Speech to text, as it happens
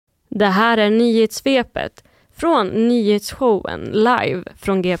Det här är Nyhetssvepet från nyhetsshowen live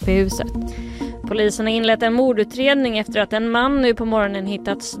från GP-huset. Polisen har inlett en mordutredning efter att en man nu på morgonen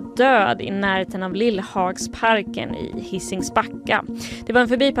hittats död i närheten av Lillhagsparken i Hisingsbacka. Det var en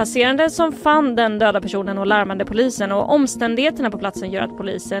förbipasserande som fann den döda personen och larmade polisen, och omständigheterna på platsen gör att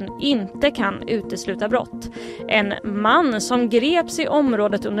polisen inte kan utesluta brott. En man som greps i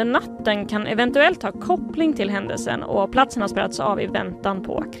området under natten kan eventuellt ha koppling till händelsen, och platsen har spärrats av i väntan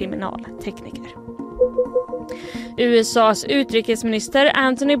på kriminaltekniker. USAs utrikesminister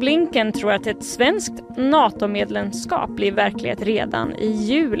Antony Blinken tror att ett svenskt NATO-medlemskap blir verklighet redan i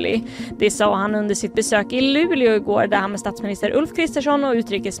juli. Det sa han under sitt besök i Luleå igår, där han med statsminister Ulf Kristersson och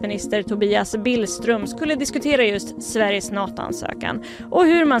utrikesminister Tobias Billström skulle diskutera just Sveriges NATO-ansökan och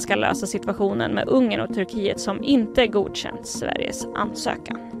hur man ska lösa situationen med Ungern och Turkiet som inte godkänt Sveriges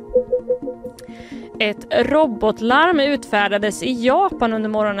ansökan. Ett robotlarm utfärdades i Japan under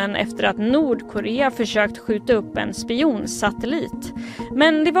morgonen efter att Nordkorea försökt skjuta upp en spionsatellit.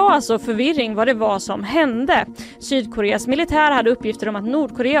 Men det var alltså förvirring vad det var som hände. Sydkoreas militär hade uppgifter om att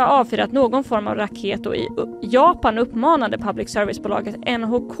Nordkorea avfyrat någon form av raket, och i Japan uppmanade public servicebolaget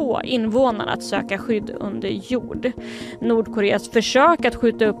NHK invånarna att söka skydd under jord. Nordkoreas försök att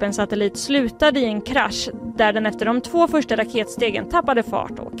skjuta upp en satellit slutade i en krasch där den efter de 2 första raketstegen tappade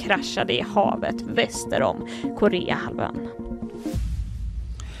fart och kraschade i havet väster om Koreahalvön.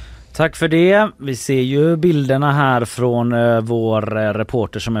 Tack för det. Vi ser ju bilderna här från vår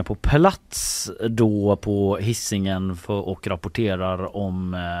reporter som är på plats då på Hisingen och rapporterar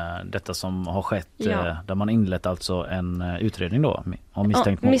om detta som har skett, där man inlett alltså en utredning då om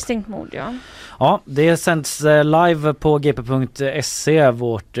misstänkt mord. Misstänkt mord, ja. Ja, det sänds live på gp.se,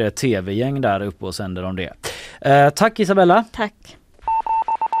 vårt tv-gäng där uppe och sänder om det. Tack Isabella. Tack.